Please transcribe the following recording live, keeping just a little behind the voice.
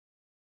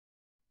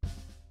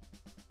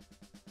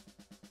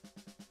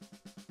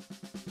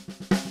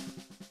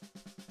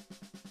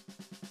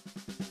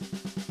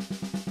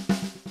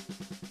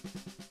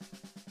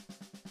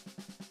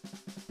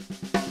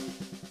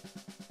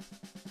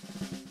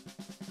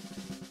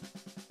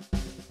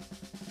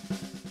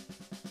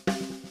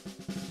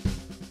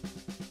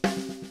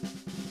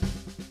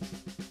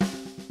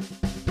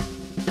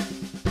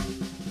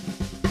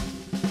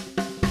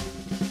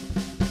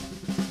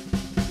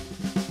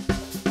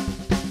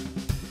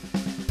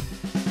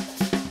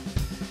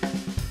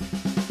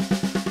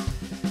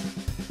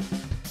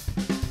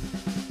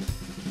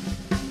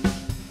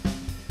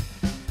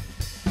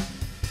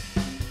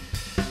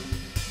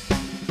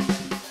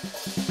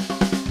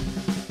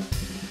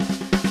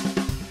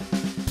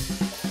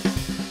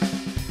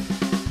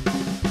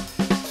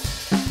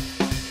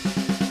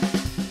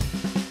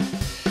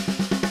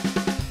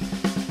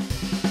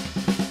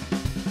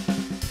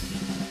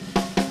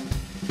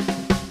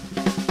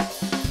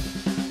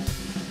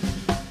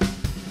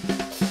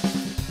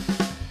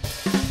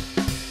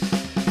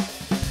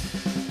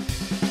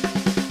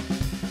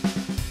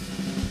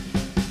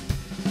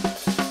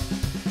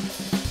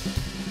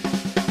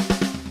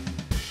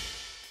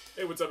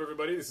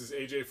this is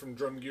AJ from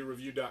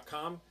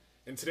DrumGearReview.com,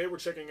 and today we're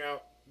checking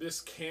out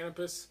this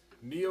Canopus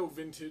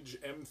Neo-Vintage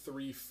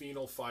M3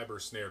 Phenol Fiber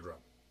Snare Drum.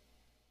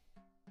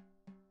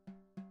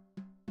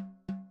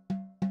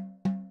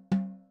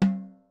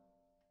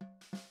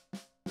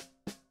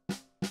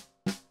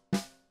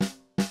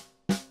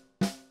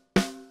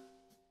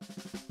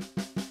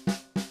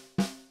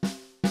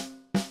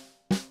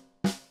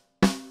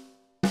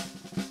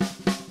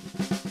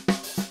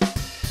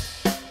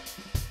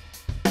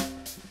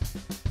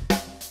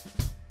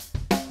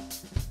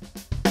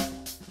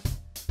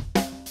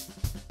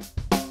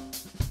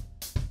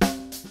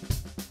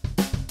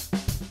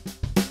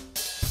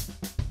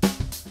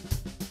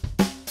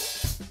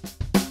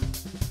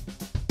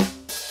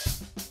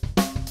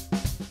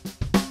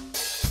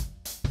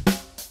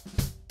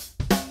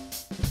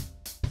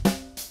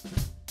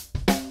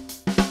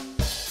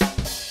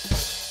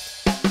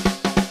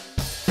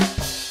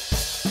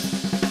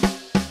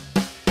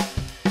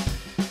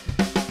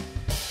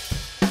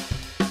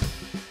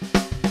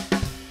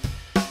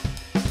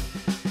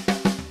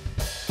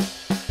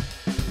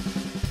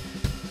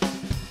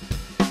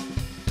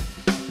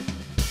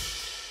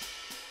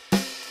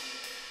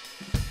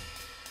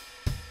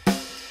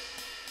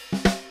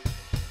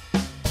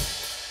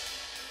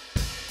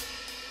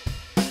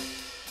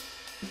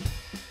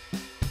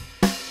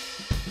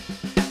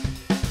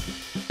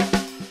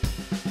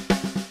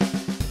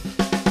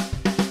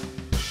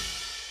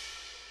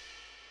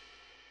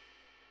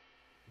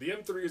 The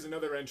M3 is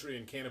another entry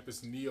in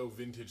Canopus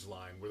Neo-Vintage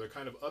line, where they're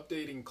kind of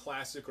updating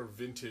classic or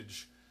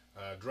vintage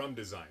drum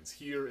designs.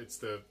 Here it's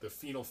the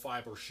phenol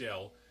fiber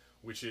shell,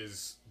 which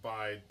is,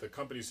 by the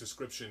company's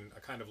description, a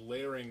kind of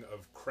layering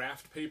of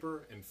craft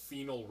paper and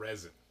phenol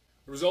resin.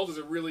 The result is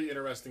a really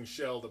interesting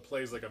shell that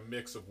plays like a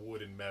mix of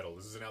wood and metal.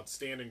 This is an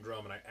outstanding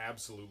drum and I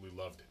absolutely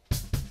loved it.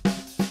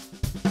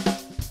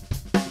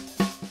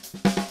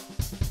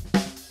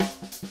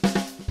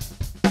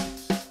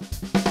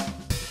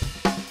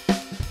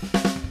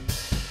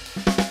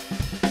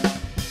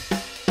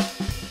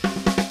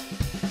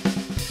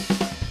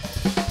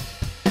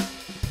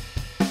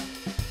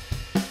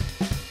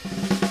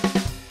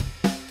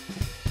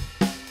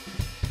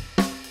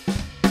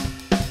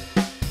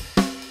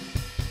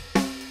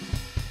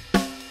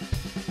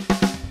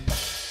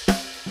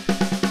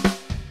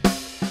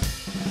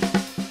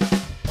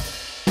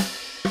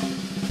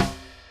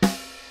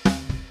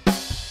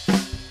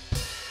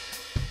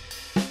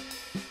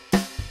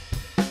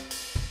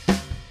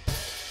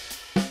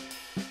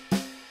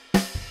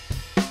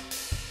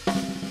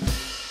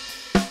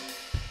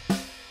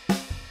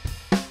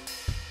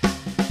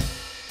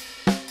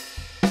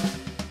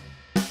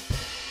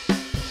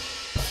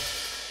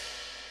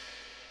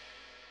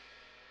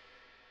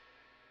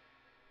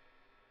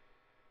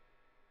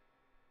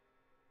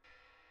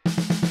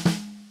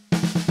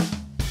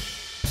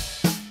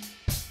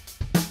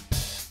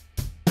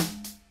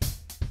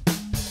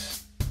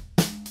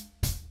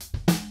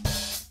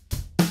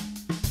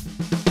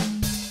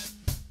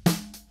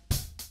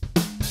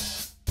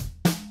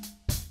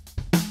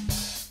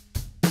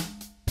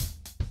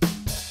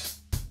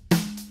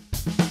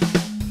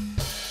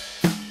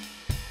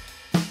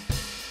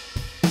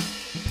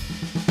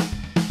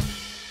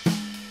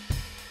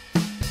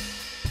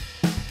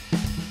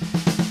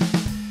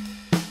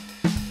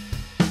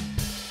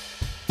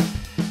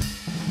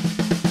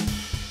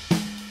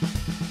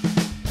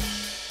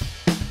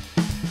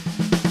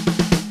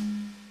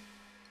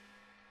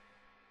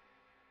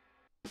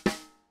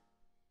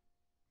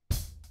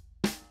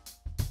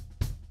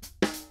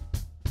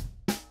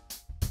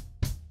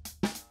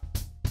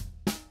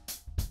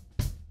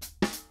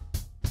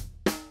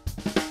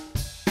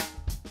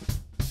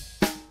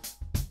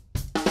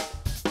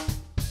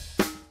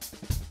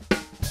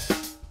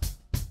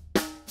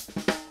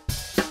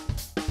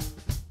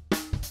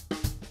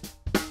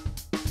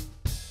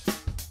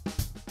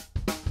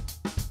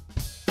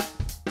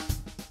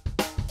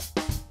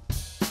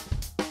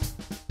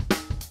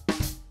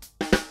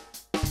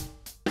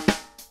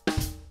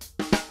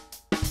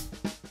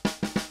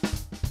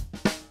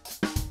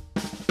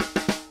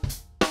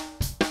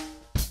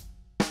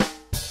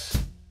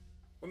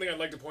 One thing I'd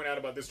like to point out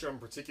about this drum in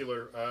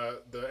particular,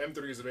 the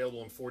M3 is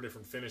available in 4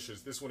 different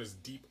finishes. This one is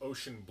Deep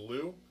Ocean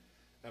Blue,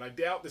 and I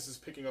doubt this is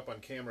picking up on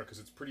camera because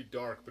it's pretty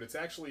dark, but it's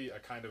actually a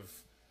kind of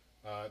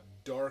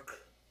dark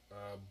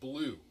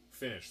blue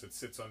finish that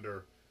sits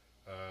under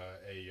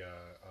a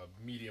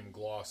medium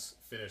gloss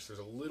finish. There's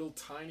a little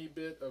tiny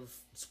bit of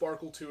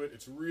sparkle to it.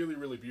 It's really,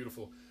 really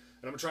beautiful, and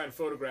I'm going to try and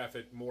photograph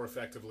it more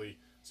effectively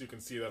so you can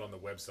see that on the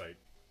website.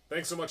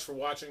 Thanks so much for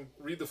watching.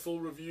 Read the full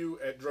review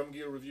at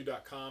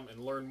DrumGearReview.com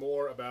and learn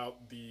more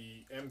about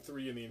the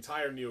M3 and the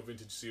entire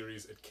Neo-Vintage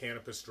series at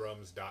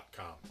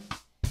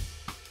CanopusDrums.com.